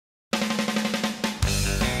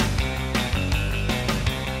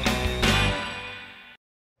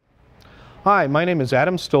Hi, my name is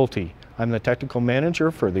Adam Stolte. I'm the technical manager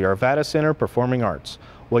for the Arvada Center Performing Arts.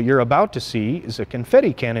 What you're about to see is a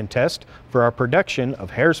confetti cannon test for our production of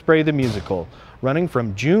Hairspray the Musical, running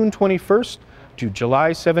from June 21st to July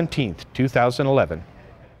 17th, 2011.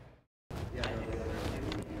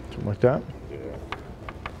 Something like that?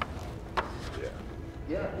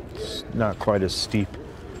 It's not quite as steep.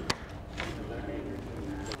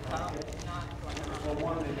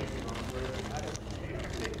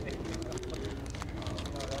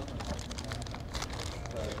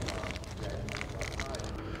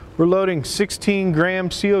 We're loading 16-gram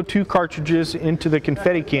CO2 cartridges into the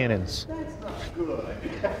confetti cannons.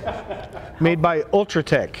 Made by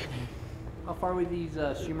Ultratech. How far would these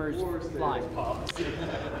streamers fly?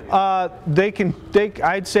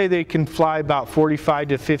 I'd say they can fly about 45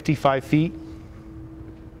 to 55 feet.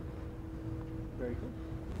 Very cool.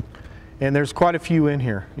 And there's quite a few in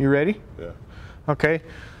here. You ready? Yeah. Okay.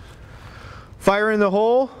 Fire in the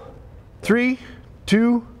hole. 3,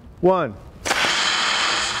 2, 1.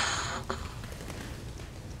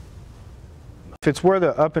 If it's where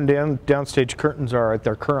the up and downstage curtains are at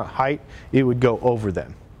their current height, it would go over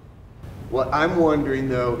them. What I'm wondering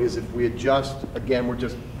though is if we adjust, again, we're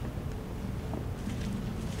just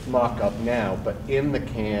mock-up now, but in the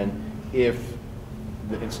can, if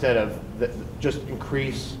instead of just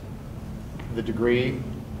increase the degree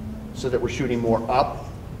so that we're shooting more up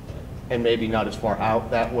and maybe not as far out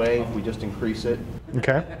that way, if we just increase it.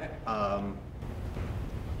 Okay.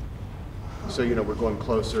 So, you know, we're going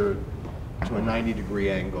closer to a 90-degree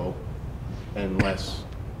angle and less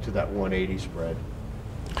to that 180 spread.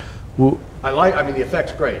 Well, I mean, the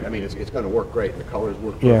effect's great. I mean, it's going to work great. The colors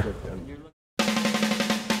work yeah. perfect. And